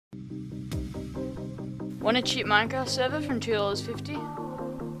Want a cheap Minecraft server from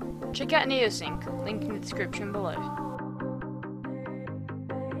 $2.50? Check out NeoSync, link in the description below.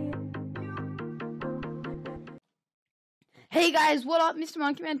 Hey guys, what up? Mr.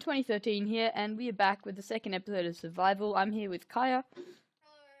 Monkeyman 2013 here, and we are back with the second episode of Survival. I'm here with Kyah. Hello.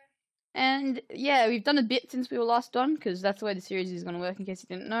 And yeah, we've done a bit since we were last on, because that's the way the series is going to work, in case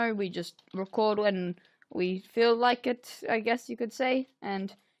you didn't know. We just record when we feel like it, I guess you could say,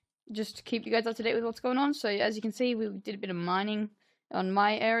 and just to keep you guys up to date with what's going on. So as you can see, we did a bit of mining on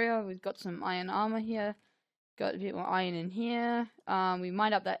my area. We've got some iron armor here, got a bit more iron in here. We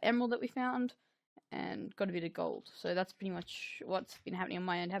mined up that emerald that we found, and got a bit of gold. So that's pretty much what's been happening on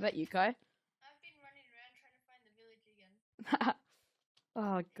my end. How about you, Kai? I've been running around trying to find the village again.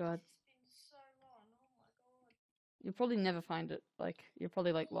 Oh god. It's been so long. Oh my god. You'll probably never find it. Like, you're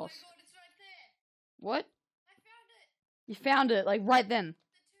probably like lost. Oh my god, it's right there. What? I found it. You found it, like right then.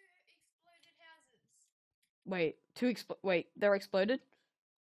 The two exploded houses. Wait, they're exploded?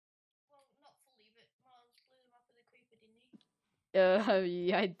 Well, not fully, but Miles blew them up with a creeper, didn't he?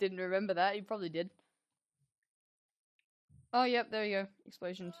 Yeah, I didn't remember that. You probably did. Oh, yep, there you go.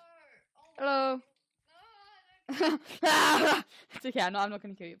 Explosions. No. Oh Hello. no, It's okay, no, I'm not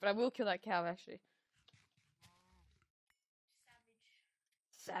gonna kill you, but I will kill that cow, actually.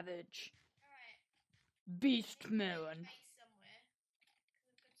 Savage. Alright. Beast melon. Base somewhere.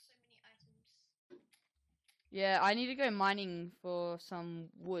 We've got so many items. Yeah, I need to go mining for some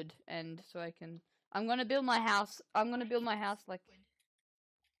wood, and so I can... I'm gonna build my house. I'm gonna build my house like...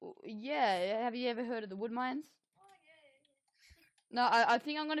 Wood. Yeah, have you ever heard of the wood mines? Oh yeah. No, I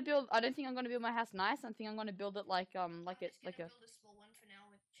think I'm gonna build... I don't think I'm gonna build my house nice. I think I'm gonna build it like a... Build a small one for now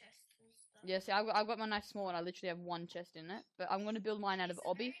with chests and stuff. Yeah, see, I've got my nice small one. I literally have one chest in it. But I'm gonna build mine out of It's a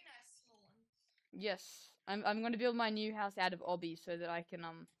obby. very nice small one. Yes. I'm gonna build my new house out of obby so that I can,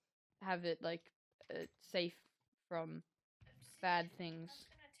 have it, like, safe from bad things. That's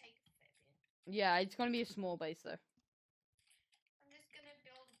gonna take a fair bit. Yeah, it's gonna be a small base, though. I'm just gonna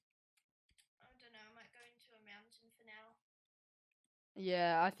build, I don't know, I might go into a mountain for now.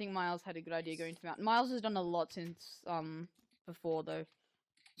 Yeah, I think Miles had a good idea going to mountain. Miles has done a lot since, before, though.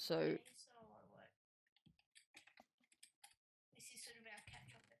 So... Yeah, he's done a lot of work. This is sort of our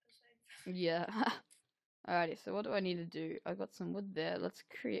catch-up episode. Yeah. Alrighty, so what do I need to do? I got some wood there. Let's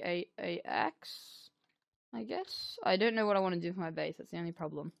create a axe, I guess. I don't know what I want to do for my base. That's the only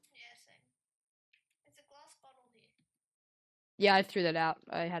problem. Yeah, same. It's a glass bottle here. Yeah, I threw that out.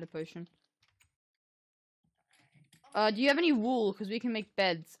 I had a potion. Do you have any wool? Because we can make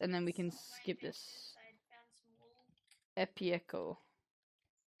beds, and then we can skip this. I found some wool. Epieco.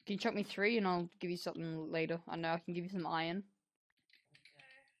 Can you chuck me 3, and I'll give you something later? I know, I can give you some iron. Okay.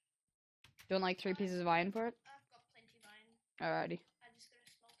 Do you want, like, 3 pieces of iron for it? I've got plenty of iron. Alrighty. I just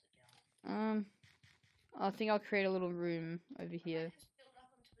gotta smelt it down. I think I'll create a little room over I here. might just build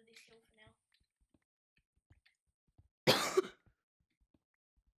up on top of this hill for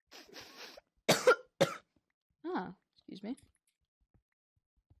now. Ah, excuse me.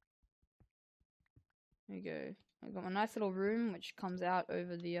 There you go. I've got my nice little room, which comes out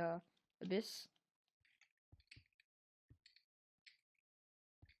over the, abyss.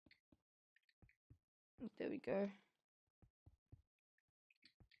 There we go.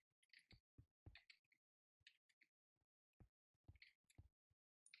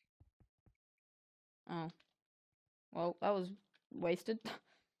 Oh. Well, that was wasted.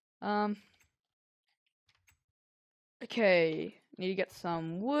 Okay. Need to get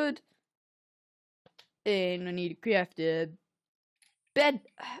some wood. And I need to craft a bed.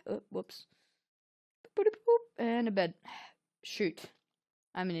 Oh, whoops. And a bed. Shoot.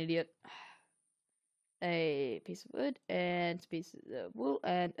 I'm an idiot. A piece of wood and pieces of wool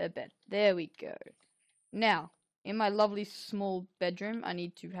and a bed. There we go. Now, in my lovely small bedroom, I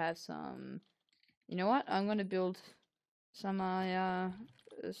need to have some... You know what? I'm gonna build some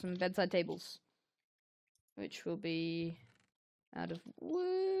bedside tables, which will be out of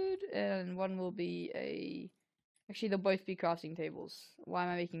wood, and one will be a... Actually, they'll both be crafting tables. Why am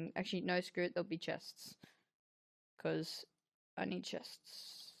I making... Actually, no, screw it, they'll be chests. Because I need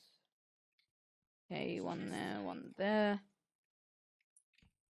chests. Okay, one there, one there.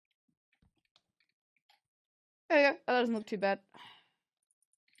 There you go, that doesn't look too bad.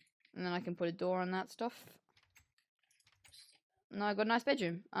 And then I can put a door on that stuff. No, I got a nice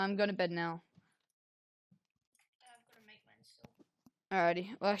bedroom. I'm going to bed now. I've got to make mine still.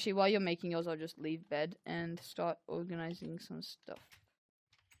 Alrighty. Well, actually, while you're making yours, I'll just leave bed and start organizing some stuff.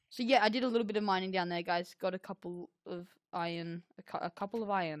 So yeah, I did a little bit of mining down there, guys. Got a couple of iron. A couple of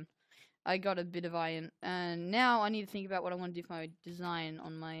iron. I got a bit of iron. And now I need to think about what I want to do for my design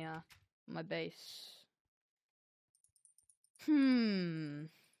on my, my base. Hmm.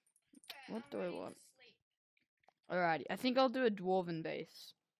 What I'm do I ready want? to sleep. Alrighty, I think I'll do a dwarven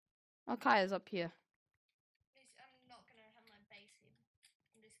base. Oh, Kyah's up here. I'm not gonna have my base here.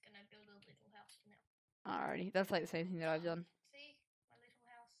 I'm just gonna build a little house for now. Alrighty, that's like the same thing that I've done. See? My little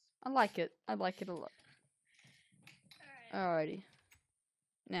house. I like it. I like it a lot. Alright. Alrighty.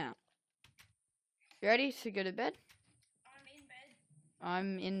 Now, you ready to go to bed?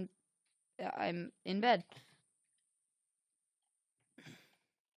 I'm in bed. I'm in bed.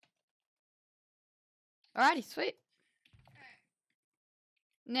 Alrighty, sweet. Alright.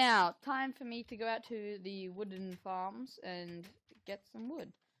 Now, time for me to go out to the wooden farms and get some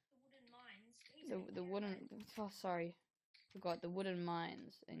wood. The wooden mines. The wooden. Oh, sorry, forgot the wooden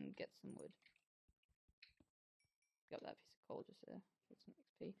mines and get some wood. Got that piece of coal just there. Get some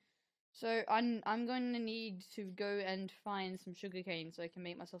XP. So I'm going to need to go and find some sugarcane so I can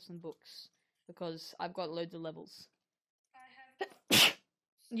make myself some books because I've got loads of levels. I have got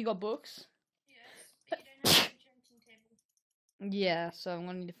You got books? yes, but you don't have an enchanting table. Yeah, so I'm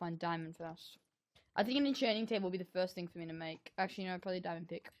gonna need to find diamond first. I think an enchanting table will be the first thing for me to make. Actually, no, probably diamond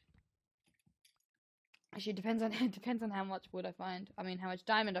pick. Actually, it depends on how much wood I find. I mean, how much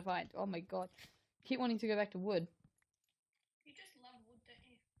diamond I find. Oh my god, keep wanting to go back to wood. You just love wood, don't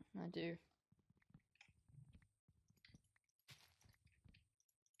you? I do.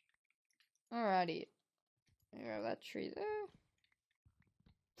 Alrighty, there, that tree there.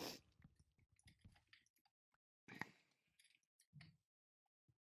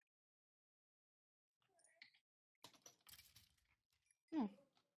 Oh.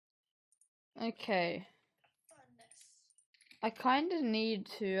 Okay. I kind of need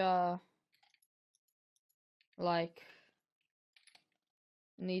to, like,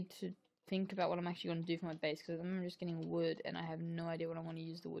 think about what I'm actually going to do for my base, because I'm just getting wood, and I have no idea what I want to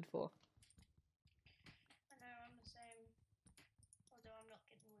use the wood for. I know, I'm the same. Although I'm not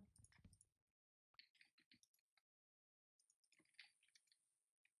getting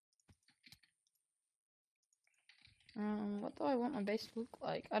wood. What do I want my base to look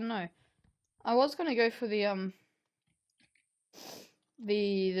like? I don't know. I was going to go for the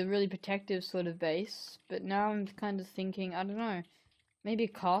really protective sort of base, but now I'm kind of thinking, I don't know, maybe a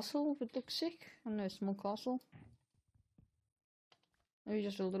castle would look sick. I don't know, a small castle. Maybe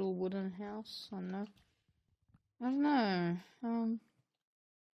just a little wooden house. I don't know. I don't know.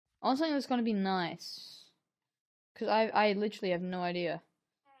 I want something that's gonna be nice, cause I literally have no idea.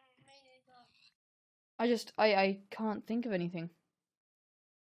 Me neither. I can't think of anything.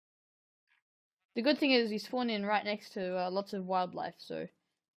 The good thing is we spawn in right next to lots of wildlife, so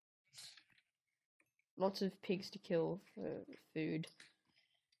lots of pigs to kill for food.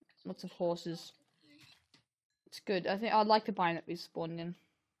 Lots of horses. It's good. I think I'd like the biome that we spawned in.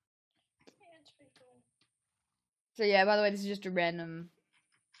 Yeah, it's pretty cool. So yeah, by the way, this is just a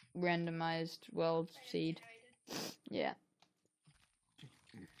randomized world seed. Yeah.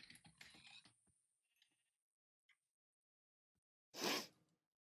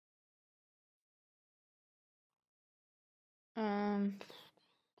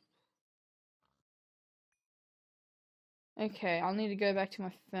 Okay, I'll need to go back to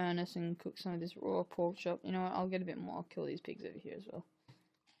my furnace and cook some of this raw pork chop. You know what? I'll get a bit more. I'll kill these pigs over here as well.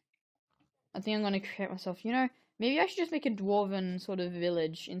 I think I'm gonna create myself. You know, maybe I should just make a dwarven sort of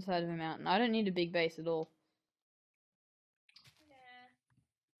village inside of a mountain. I don't need a big base at all. Yeah.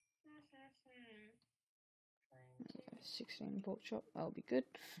 16 pork chop. That'll be good.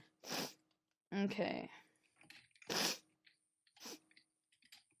 Okay. I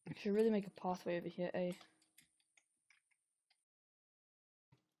should really make a pathway over here, eh?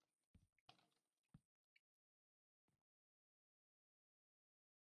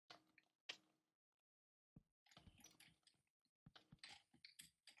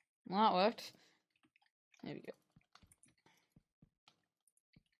 Well, that worked. There we go.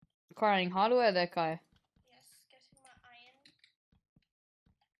 Acquiring hardware there, Kyah. Yes, getting my iron.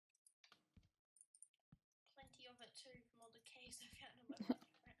 Plenty of it too from all the caves I found in my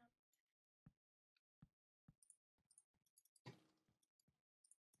life right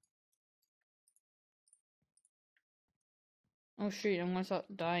now. Oh shoot, I'm gonna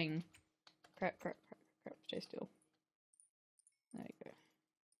start dying. Crap, crap, crap, crap. Stay still. There we go.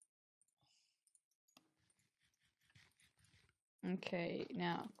 Okay,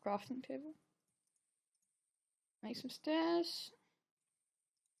 now crafting table. Make some stairs.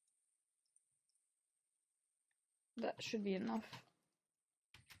 That should be enough.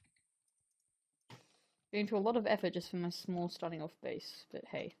 Going to a lot of effort just for my small starting off base, but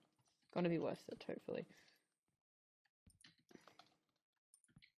hey, gonna be worth it, hopefully.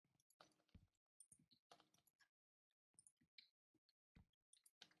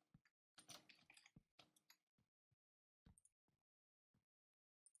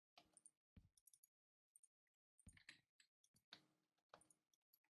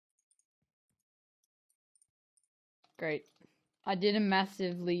 Great. I did a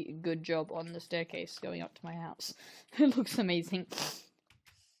massively good job on the staircase going up to my house. It looks amazing.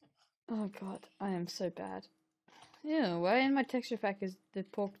 Oh god, I am so bad. Ew, why in my texture pack is the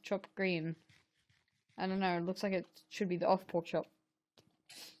pork chop green? I don't know, it looks like it should be the off pork chop.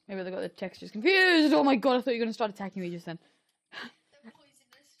 Maybe they got the textures confused! Oh my god, I thought you were gonna start attacking me just then. The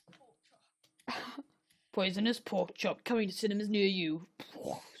poisonous pork chop. Poisonous pork chop coming to cinemas near you.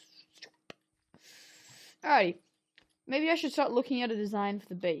 Alrighty. Maybe I should start looking at a design for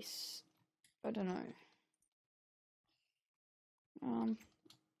the base. I don't know. Hmm.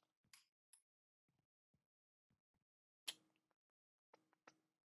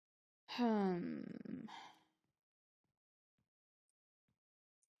 Hmm.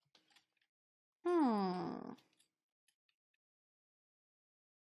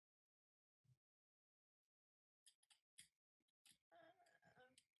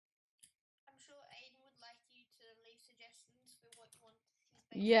 I'm sure Aiden would like you to leave suggestions for what you want his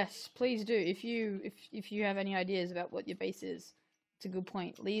base Yes, to be. please do. If you have any ideas about what your base is, it's a good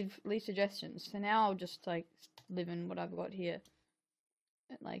point. Leave suggestions. For now, I'll just like live in what I've got here,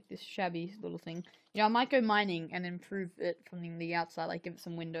 like this shabby little thing. You know, I might go mining and improve it from the outside, like give it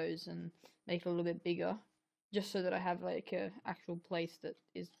some windows and make it a little bit bigger, just so that I have like a actual place that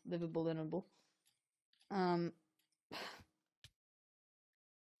is livable, livable.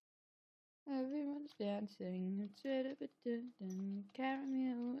 Everyone's dancing, carry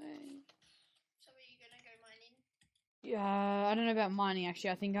me away. So are you gonna go mining? Yeah, I don't know about mining actually.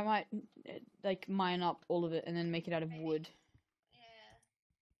 I think I might like mine up all of it and then make it out of Maybe. wood. Yeah.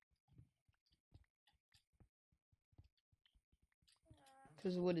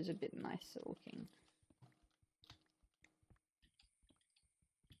 Because wood is a bit nicer looking.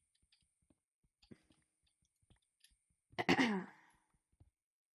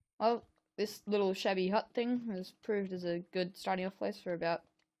 Well, this little shabby hut thing has proved as a good starting off place for about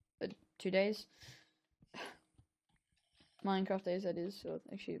 2 days. Minecraft days, that is. Or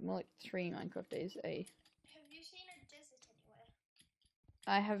actually, more like 3 Minecraft days. Have you seen a desert anywhere?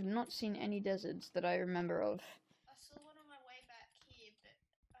 I have not seen any deserts that I remember of. I saw one on my way back here, but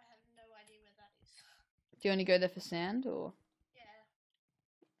I have no idea where that is. Do you only go there for sand or Yeah.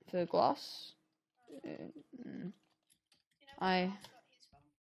 for glass? You know where I Miles got his from?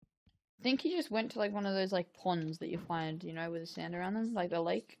 think he just went to like one of those like ponds that you find, you know, with the sand around them, like the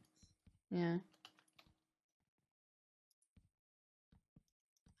lake. Yeah.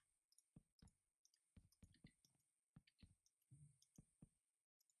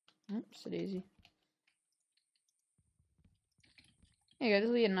 Oops, it easy. There you go, this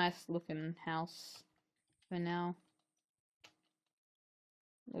will be a nice looking house for now.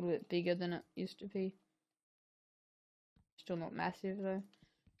 A little bit bigger than it used to be. Still not massive though.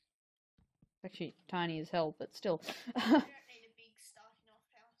 Actually, tiny as hell, but still. You don't need a big starting off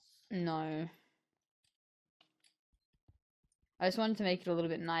house. No. I just wanted to make it a little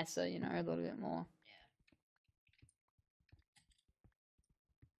bit nicer, you know, a little bit more.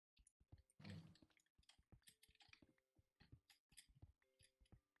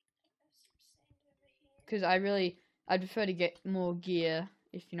 Because I'd prefer to get more gear,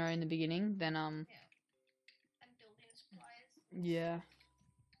 if you know, in the beginning, than, Yeah. And building supplies. yeah.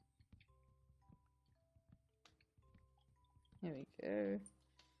 Here we go.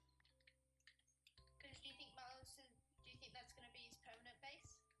 Because do you think that's going to be his permanent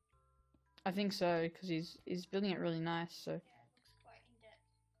base? I think so, because he's building it really nice, so. Yeah, it looks quite in depth.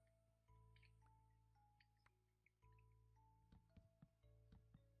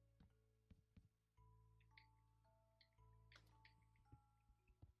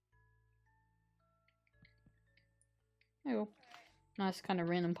 There you go. Nice kind of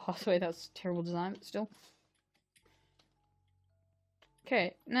random pathway. That's terrible design, but still.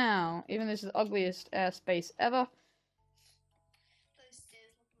 Okay, now, even this is the ugliest space ever. Those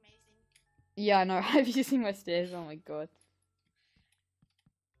stairs look amazing. Yeah, I know. Have you seen my stairs? Oh my god.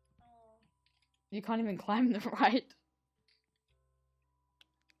 Oh. You can't even climb them right. It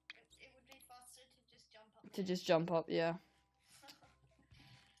would be faster to just jump up. To just jump up, yeah.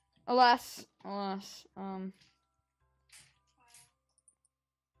 Alas.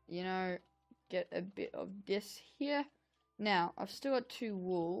 You know, get a bit of this here. Now, I've still got 2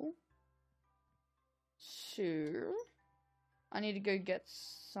 wool. So, I need to go get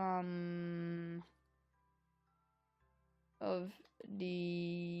some of the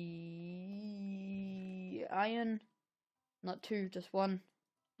iron. Not 2, just 1.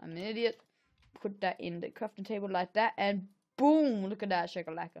 I'm an idiot. Put that in the crafting table like that, and boom! Look at that,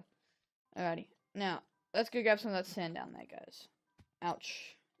 shakalaka. Alrighty. Now, let's go grab some of that sand down there, guys.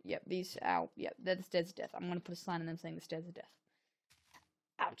 Ouch. Yep, these, ow, yep, they're the stairs of death. I'm gonna put a sign on them saying the stairs of death.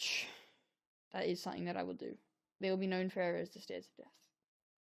 Ouch. That is something that I will do. They will be known forever as the stairs of death.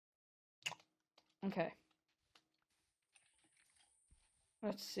 Okay.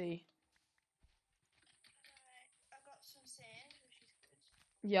 Let's see. Alright, I got some sand, which is good.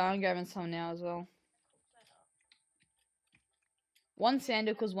 Yeah, I'm grabbing some now as well. Cook that up. 1 sand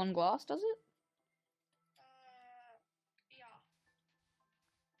equals 1 glass, does it? Yeah.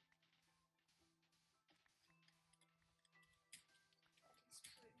 That is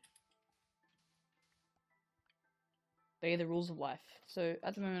true. They are the rules of life. So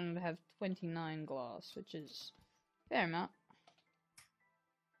at the moment I have 29 glass, which is a fair amount.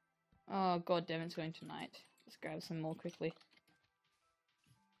 Oh god damn, it's going tonight. Let's grab some more quickly.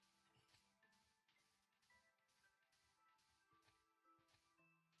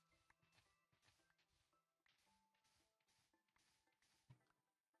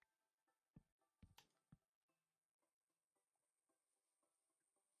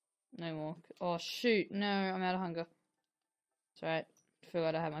 No more. Oh shoot, no, I'm out of hunger. It's alright.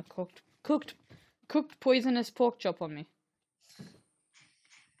 Forgot I had my cooked poisonous pork chop on me.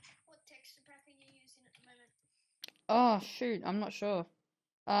 What texture pack are you using at the moment? Oh shoot, I'm not sure.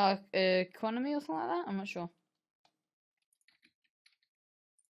 Economy or something like that? I'm not sure.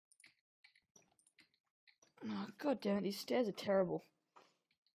 Oh god damn it, these stairs are terrible.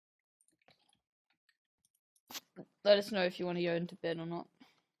 Let us know if you want to go into bed or not.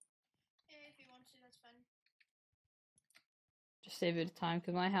 Yeah, if you want to, that's fine. Just save a bit of time,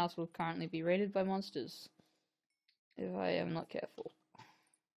 because my house will currently be raided by monsters. If I am not careful.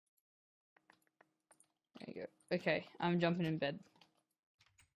 There you go. Okay, I'm jumping in bed.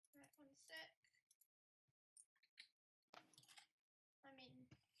 Right, 1 sec. I'm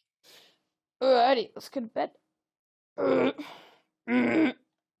in. Alrighty, let's go to bed. That's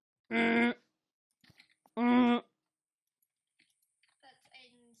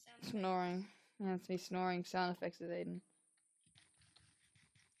Aiden's sound. Snoring. Yeah, it's me snoring. Sound effects of Aiden.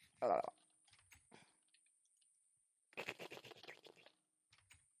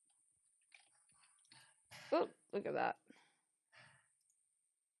 Oh, look at that.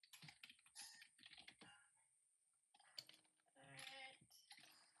 Alright.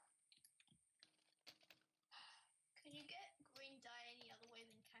 Can you get green dye any other way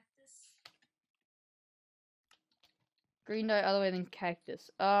than cactus? Green dye other way than cactus.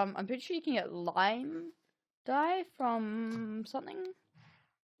 I'm pretty sure you can get lime dye from something.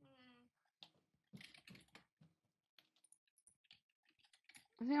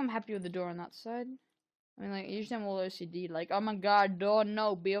 I think I'm happy with the door on that side. I mean, like, usually I'm all OCD, like, oh my god, door,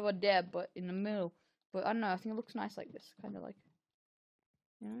 no, be over there, but in the middle. But I don't know, I think it looks nice like this, kind of like,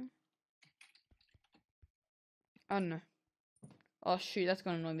 you know? I don't know. Oh shoot, that's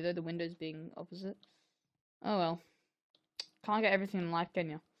gonna annoy me though, the windows being opposite. Oh well. Can't get everything in life, can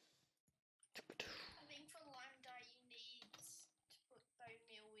you? I think for lime dye you need to put bone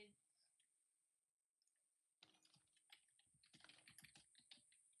meal with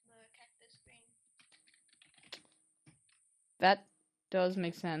the cactus green. That does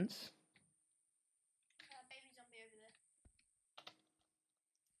make sense. Baby zombie over there.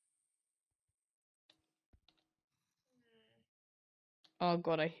 Oh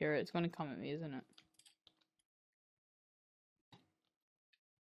god, I hear it. It's gonna come at me, isn't it?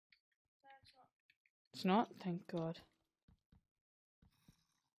 No, it's not. It's not? Thank god.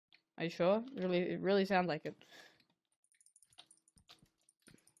 Are you sure? It really sounds like it.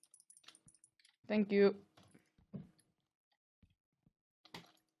 Thank you.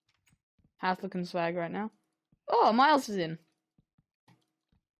 House looking swag right now. Oh, Miles is in. Are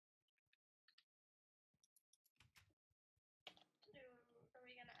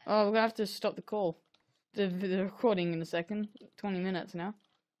we gonna Oh, we're gonna have to stop the call. The recording in a second. 20 minutes now.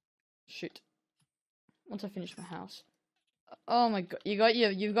 Shoot. Once I finish my house. Oh my god,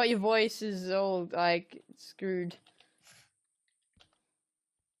 you've got your voices all like screwed.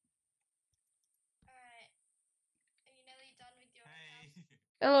 Alright. Are you nearly done with your house?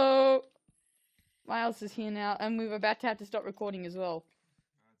 Hello. Miles is here now, and we're about to have to stop recording as well.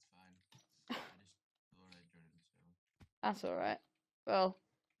 That's fine. I just thought I'd join it, so. That's alright. Well,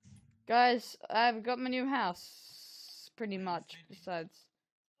 guys, I've got my new house. Pretty much, besides.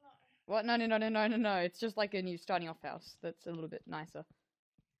 No. What? No. It's just like a new starting off house that's a little bit nicer.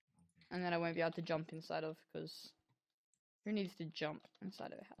 And then I won't be able to jump inside of, because who needs to jump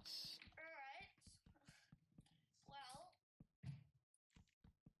inside of a house? Alright. Well.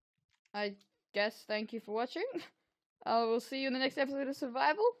 I guess thank you for watching. I will see you in the next episode of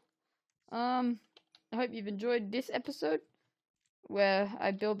Survival. I hope you've enjoyed this episode. where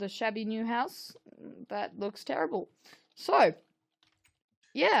I build a shabby new house that looks terrible. So,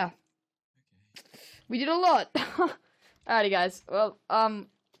 yeah, we did a lot. Alrighty, guys. Well,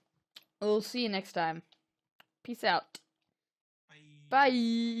 we'll see you next time. Peace out.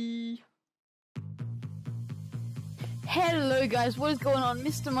 Bye. Hello guys, what is going on?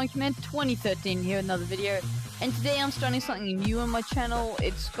 Mr. Monkeyman 2013 here, another video. And today I'm starting something new on my channel.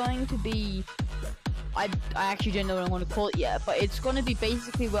 It's going to be... I actually don't know what I want to call it yet, but it's going to be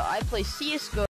basically where I play CSGO